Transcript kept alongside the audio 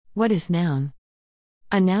What is noun?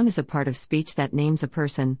 A noun is a part of speech that names a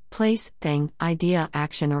person, place, thing, idea,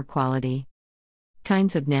 action, or quality.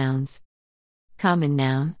 Kinds of nouns. Common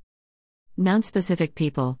noun. Noun-specific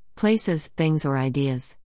people, places, things, or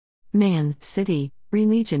ideas. Man, city,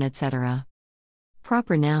 religion, etc.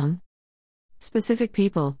 Proper noun. Specific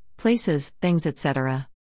people, places, things, etc.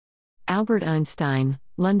 Albert Einstein,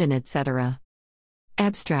 London, etc.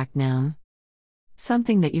 Abstract noun.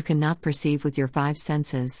 Something that you cannot perceive with your five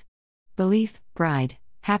senses. Belief, pride,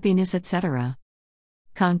 happiness, etc.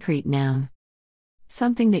 Concrete noun.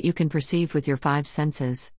 Something that you can perceive with your five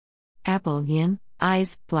senses. Apple, yin,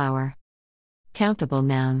 eyes, flower. Countable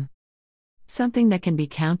noun. Something that can be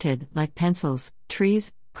counted, like pencils,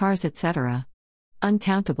 trees, cars, etc.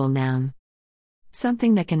 Uncountable noun.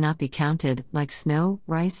 Something that cannot be counted, like snow,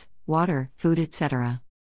 rice, water, food, etc.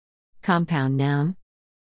 Compound noun.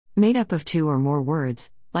 Made up of two or more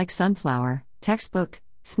words, like sunflower, textbook,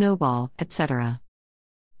 snowball, etc.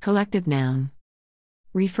 Collective noun.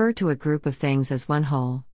 Refer to a group of things as one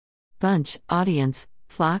whole. Bunch, audience,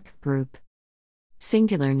 flock, group.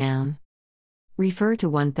 Singular noun. Refer to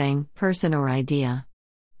one thing, person, or idea.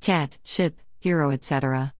 Cat, ship, hero,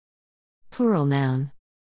 etc. Plural noun.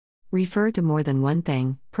 Refer to more than one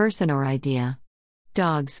thing, person, or idea.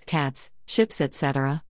 Dogs, cats, ships, etc.